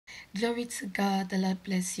Glory to God. The Lord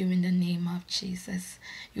bless you in the name of Jesus.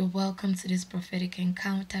 You're welcome to this prophetic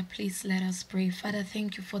encounter. Please let us pray. Father,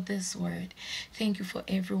 thank you for this word. Thank you for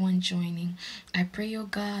everyone joining. I pray, oh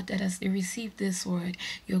God, that as they receive this word,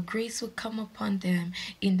 your grace will come upon them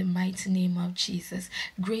in the mighty name of Jesus.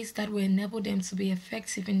 Grace that will enable them to be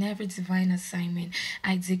effective in every divine assignment.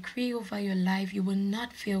 I decree over your life, you will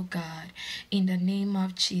not fail, God, in the name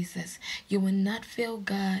of Jesus. You will not fail,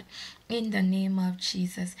 God, in the name of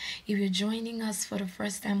Jesus. If you're joining us for the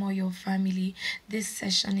first time or your family, this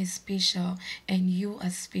session is special and you are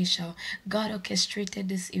special. God orchestrated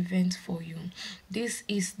this event for you. This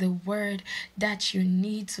is the word that you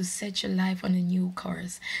need to set your life on a new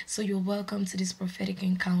course. So you're welcome to this prophetic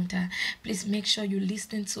encounter. Please make sure you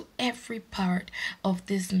listen to every part of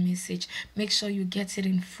this message. Make sure you get it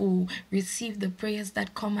in full. Receive the prayers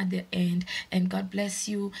that come at the end. And God bless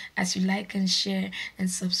you as you like and share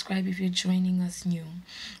and subscribe if you're joining us new.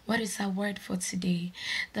 What is our word for today?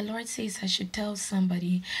 The Lord says I should tell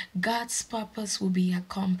somebody God's purpose will be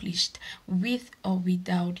accomplished with or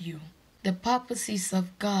without you. The purposes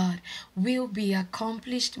of God will be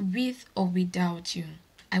accomplished with or without you.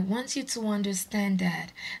 I want you to understand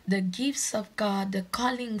that the gifts of God, the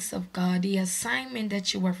callings of God, the assignment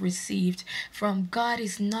that you have received from God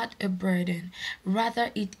is not a burden. Rather,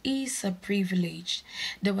 it is a privilege.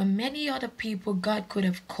 There were many other people God could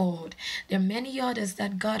have called. There are many others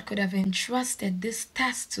that God could have entrusted this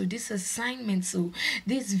task to, this assignment to,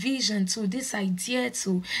 this vision to, this idea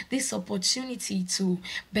to, this opportunity to.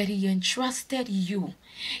 But He entrusted you.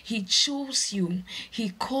 He chose you.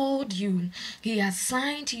 He called you. He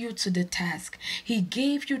assigned you to the task. He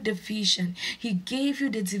gave you the vision. He gave you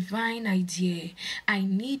the divine idea. I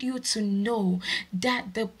need you to know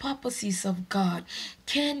that the purposes of God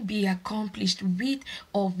can be accomplished with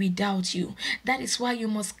or without you. That is why you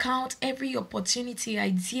must count every opportunity,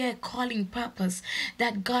 idea, calling, purpose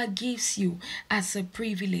that God gives you as a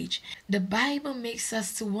privilege. The Bible makes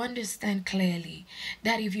us to understand clearly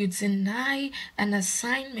that if you deny an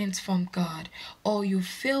assignment from God or you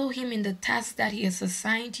fail Him in the task that He has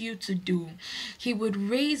assigned you to do, He would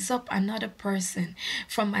raise up another person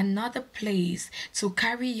from another place to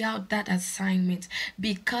carry out that assignment,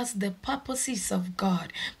 because the purposes of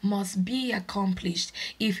God must be accomplished.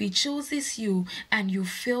 If He chooses you and you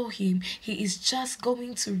fail Him, He is just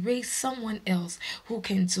going to raise someone else who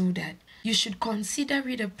can do that. You should consider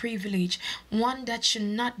it a privilege, one that should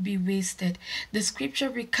not be wasted. The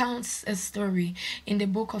scripture recounts a story in the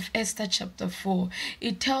book of Esther chapter 4.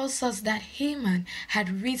 It tells us that Haman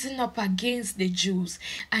had risen up against the Jews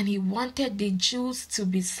and he wanted the Jews to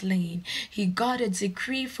be slain. He got a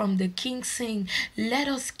decree from the king saying, let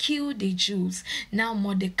us kill the Jews. Now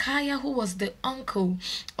Mordecai, who was the uncle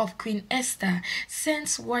of Queen Esther,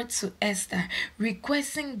 sends word to Esther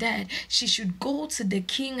requesting that she should go to the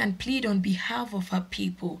king and plead on behalf of her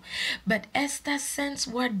people. But Esther sends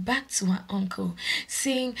word back to her uncle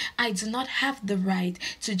saying, I do not have the right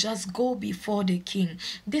to just go before the king.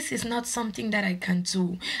 This is not something that I can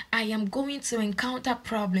do. I am going to encounter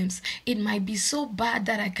problems. It might be so bad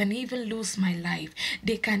that I can even lose my life.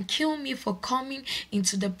 They can kill me for coming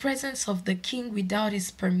into the presence of the king without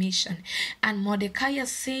his permission. And Mordecai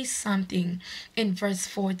says something in verse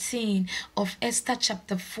 14 of Esther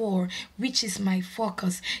chapter 4, which is my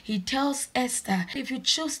focus. He tells Esther, if you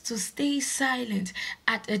choose to stay silent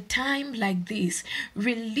at a time like this,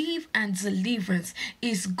 relief and deliverance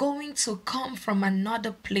is going to come from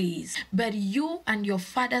another place, but you and your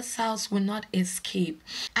father's house will not escape.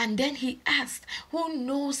 And then he asked, who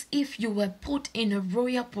knows if you were put in a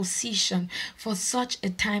royal position for such a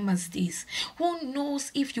time as this? Who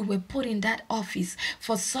knows if you were put in that office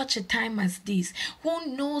for such a time as this? Who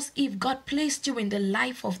knows if God placed you in the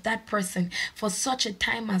life of that person for such a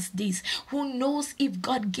time as this? Who knows if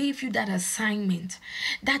God gave you that assignment,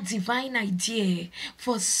 that divine idea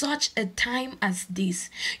for such a time as this?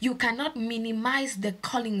 You cannot minimize the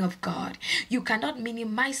calling of God. You cannot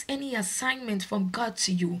minimize any assignment from God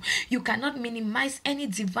to you. You cannot minimize any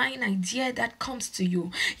divine idea that comes to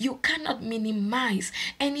you. You cannot minimize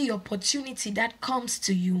any opportunity that comes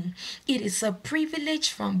to you. It is a privilege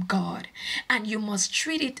from God, and you must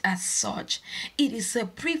treat it as such. It is a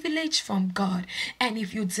privilege from God, and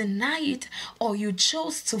if you deny it or you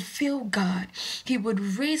chose to fail God, He would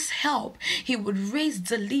raise help. He would raise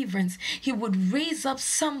deliverance. He would raise up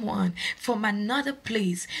someone from another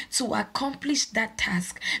place to accomplish that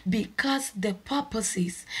task, because the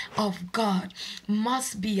purposes of God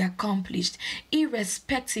must be accomplished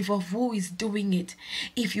irrespective of who is doing it.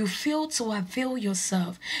 If you fail to avail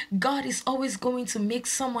yourself, God is always going to make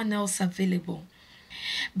someone else available.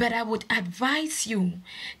 But I would advise you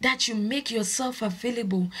that you make yourself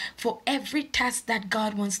available for every task that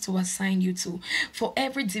God wants to assign you to, for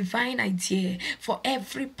every divine idea, for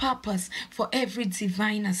every purpose, for every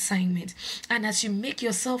divine assignment. And as you make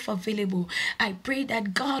yourself available, I pray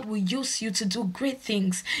that God will use you to do great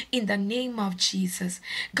things in the name of Jesus.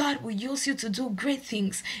 God will use you to do great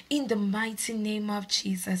things in the mighty name of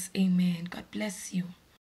Jesus. Amen. God bless you.